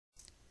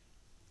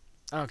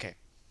Okay,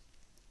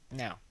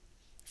 now,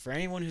 for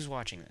anyone who's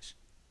watching this,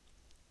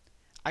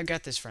 I've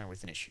got this friend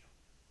with an issue.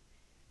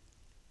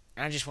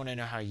 And I just want to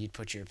know how you'd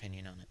put your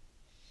opinion on it.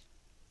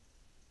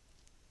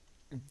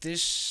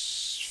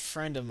 This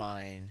friend of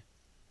mine.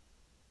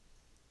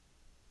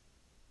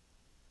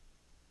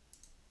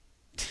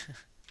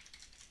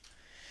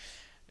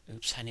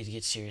 Oops, I need to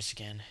get serious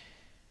again.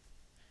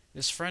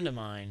 This friend of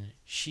mine,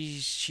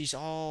 she's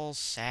all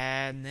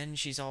sad, and then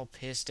she's all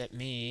pissed at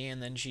me,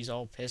 and then she's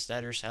all pissed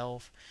at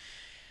herself.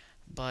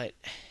 But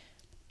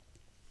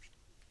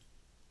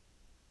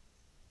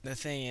the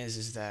thing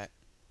is that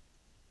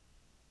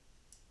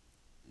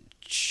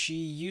she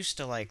used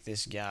to like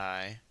this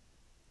guy.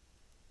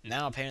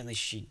 Now apparently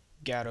she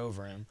got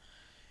over him.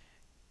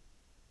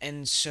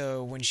 And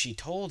so when she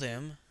told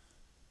him,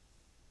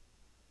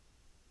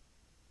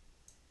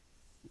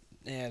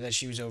 yeah, that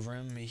she was over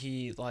him,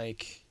 he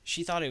like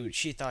she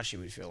thought she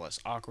would feel less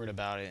awkward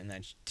about it and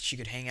that she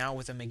could hang out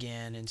with him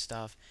again and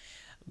stuff.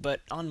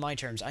 But on my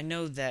terms, I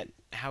know that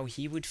how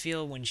he would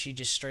feel when she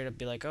just straight up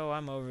be like, "Oh,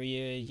 I'm over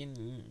you,"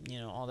 you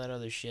know, all that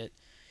other shit.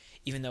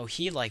 Even though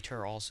he liked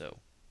her also.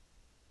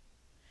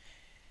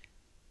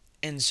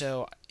 And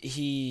so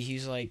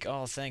he's like,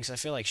 "Oh, thanks. I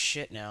feel like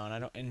shit now," and I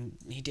don't. And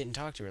he didn't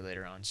talk to her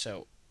later on,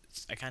 so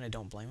I kind of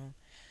don't blame him.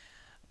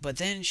 But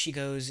then she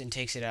goes and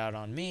takes it out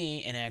on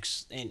me and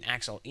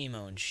acts all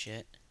emo and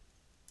shit.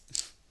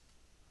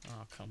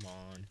 Oh, come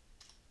on.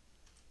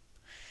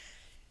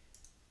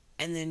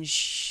 And then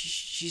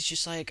she's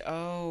just like,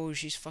 oh,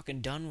 she's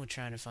fucking done with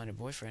trying to find a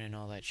boyfriend and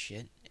all that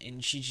shit.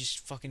 And she just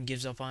fucking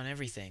gives up on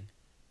everything.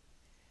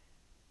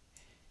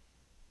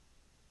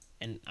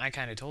 And I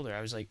kind of told her,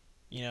 I was like,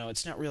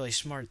 it's not really a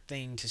smart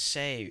thing to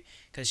say.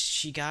 Because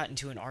she got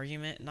into an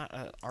argument, not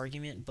an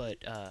argument, but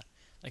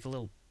like a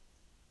little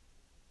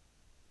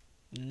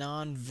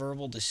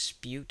non-verbal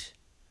dispute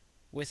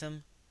with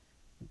him,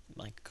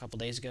 like a couple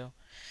days ago.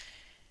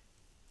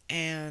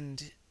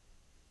 And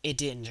it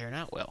didn't turn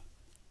out well.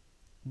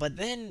 But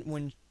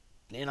then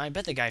and I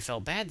bet the guy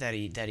felt bad that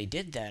he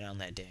did that on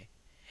that day.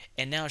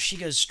 And now she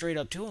goes straight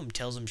up to him,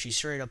 tells him she's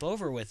straight up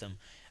over with him.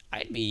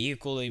 I'd be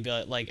equally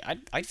like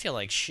I'd feel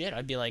like shit.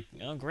 I'd be like,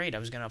 oh great, I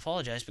was gonna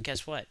apologize, but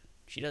guess what?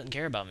 She doesn't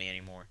care about me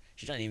anymore.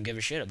 She doesn't even give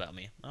a shit about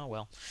me. Oh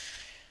well.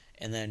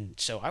 And then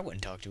so I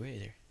wouldn't talk to her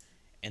either.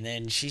 And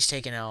then she's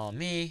taking out on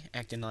me,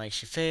 acting like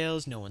she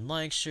fails, no one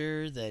likes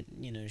her, that,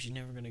 she's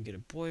never gonna get a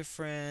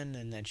boyfriend,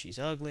 and that she's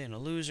ugly and a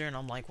loser. And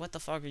I'm like, what the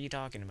fuck are you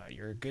talking about?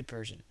 You're a good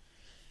person.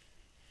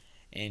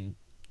 And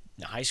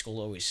high school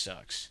always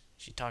sucks.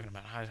 She's talking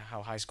about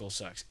how high school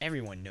sucks.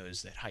 Everyone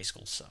knows that high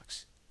school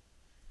sucks.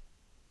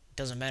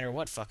 Doesn't matter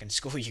what fucking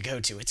school you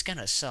go to, it's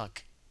gonna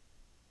suck.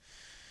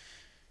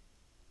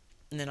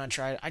 And then I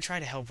try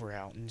to help her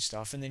out and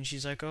stuff, and then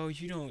she's like, "Oh,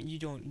 you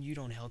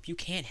don't help. You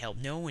can't help.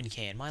 No one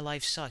can. My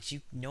life sucks.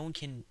 No one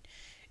can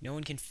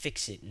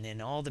fix it." And then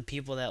all the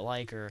people that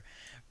like her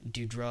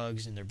do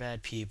drugs and they're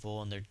bad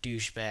people and they're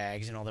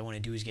douchebags and all they want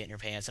to do is get in your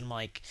pants. And I'm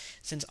like,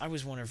 since I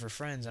was one of her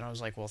friends, and I was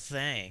like, "Well,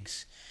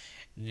 thanks."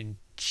 And then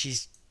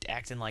she's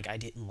acting like I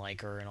didn't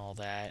like her and all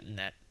that,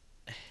 and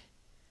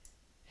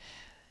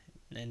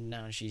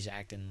now she's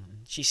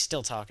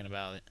still talking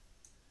about it.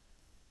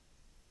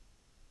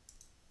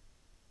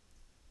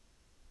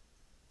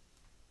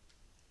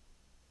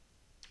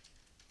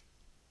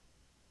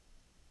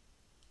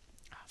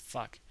 Ah,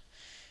 fuck.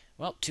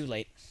 Well, too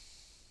late.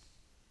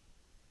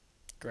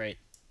 Great.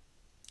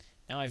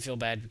 Now I feel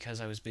bad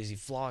because I was busy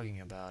vlogging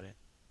about it.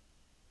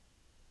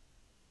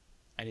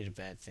 I did a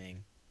bad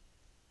thing.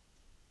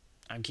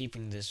 I'm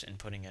keeping this and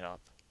putting it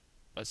up.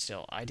 But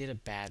still, I did a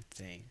bad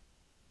thing.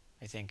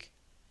 I think.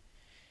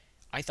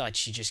 I thought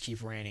she'd just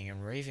keep ranting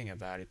and raving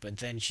about it, but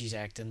then she's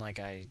acting like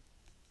I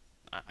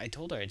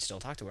told her I'd still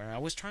talk to her, and I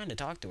was trying to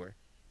talk to her.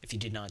 If you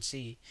did not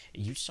see,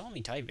 you saw me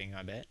typing,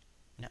 I bet.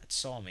 Not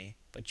saw me,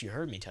 but you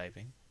heard me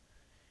typing.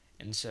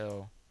 And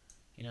so,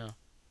 you know.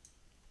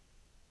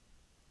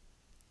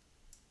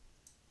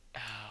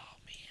 Oh,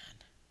 man.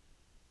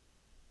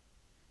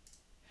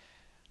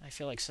 I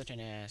feel like such an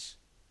ass.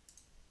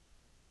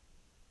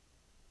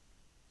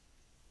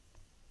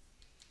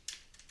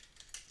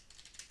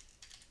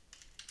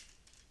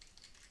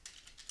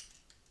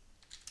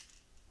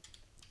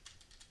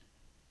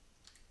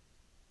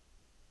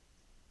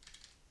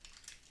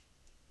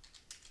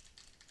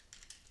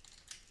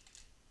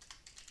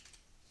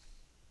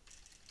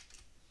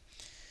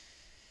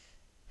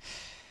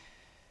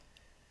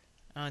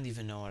 I don't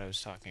even know what I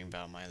was talking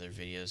about in my other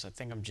videos. I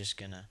think I'm just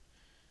gonna.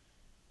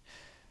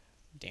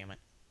 Damn it.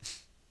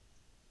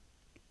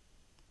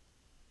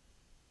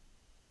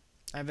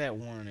 I bet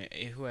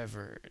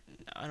whoever.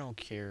 I don't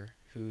care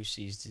who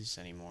sees this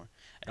anymore.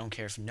 I don't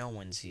care if no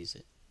one sees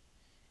it.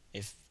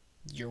 If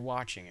you're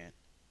watching it,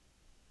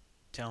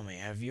 tell me,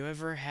 have you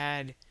ever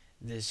had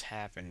this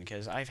happen?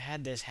 Because I've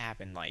had this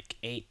happen like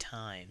 8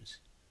 times.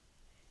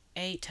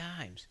 8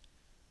 times.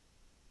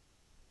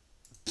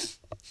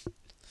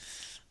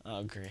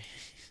 Oh, great.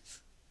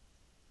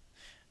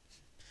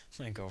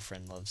 My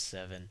girlfriend loves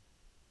Seven.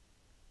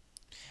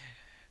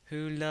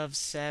 Who loves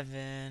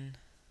Seven?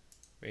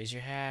 Raise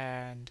your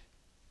hand.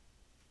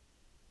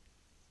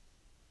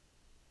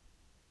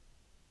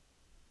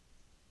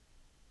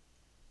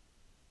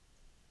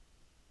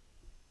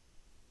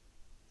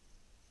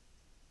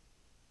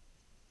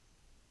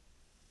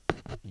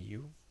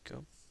 You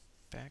go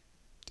back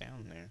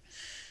down there.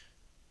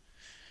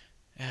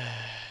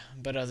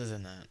 But other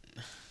than that,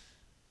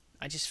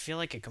 I just feel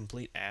like a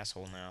complete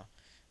asshole now.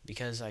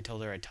 Because I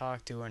told her I'd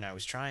talk to her and I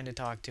was trying to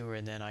talk to her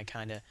and then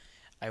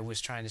I was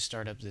trying to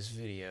start up this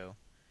video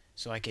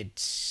so I could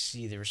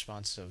see the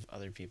response of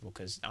other people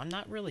because I'm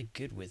not really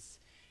good with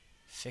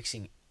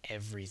fixing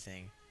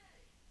everything.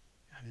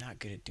 I'm not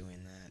good at doing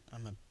that.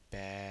 I'm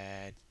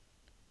bad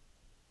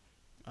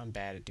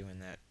at doing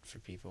that for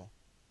people.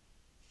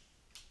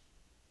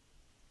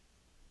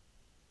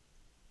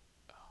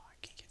 Oh, I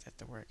can't get that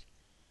to work.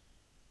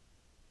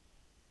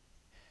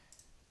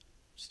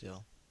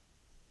 Still.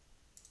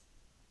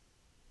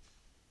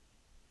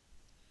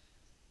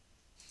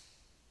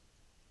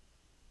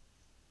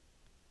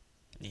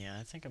 Yeah,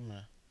 I think I'm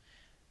gonna...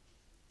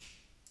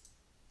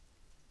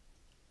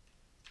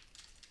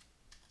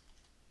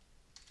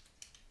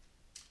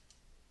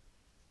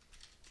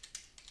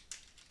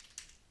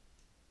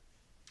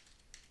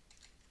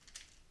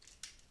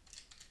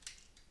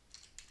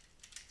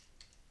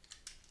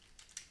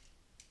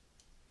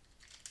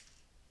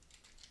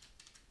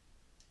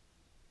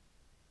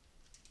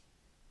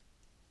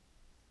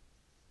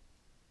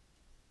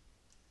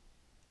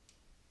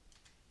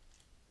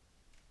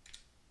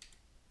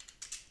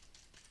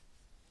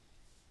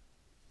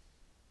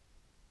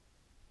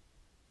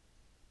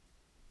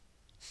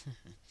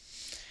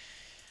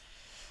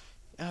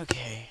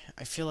 Okay,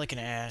 I feel like an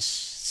ass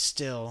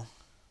still.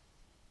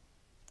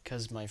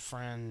 Because my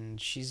friend,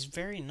 she's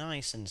very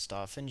nice and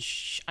stuff, and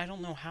I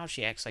don't know how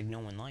she acts like no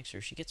one likes her.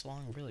 She gets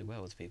along really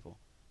well with people.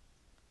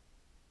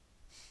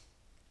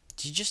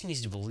 She just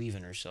needs to believe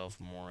in herself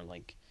more,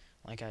 like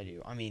I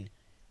do. I mean,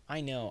 I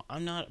know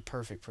I'm not a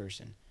perfect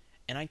person,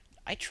 and I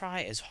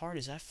try as hard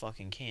as I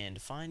fucking can to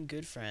find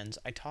good friends.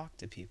 I talk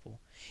to people,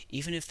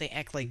 even if they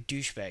act like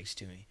douchebags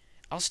to me.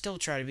 I'll still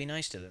try to be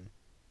nice to them.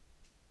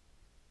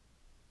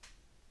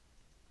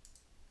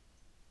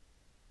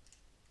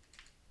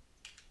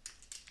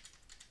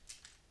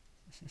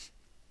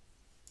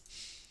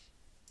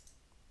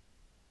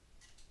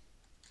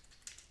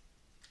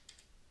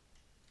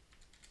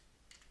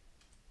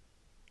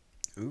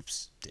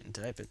 Oops, didn't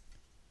type it.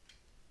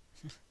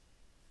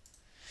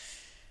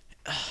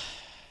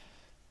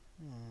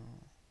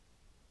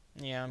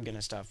 Yeah, I'm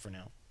gonna stop for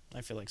now.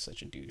 I feel like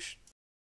such a douche.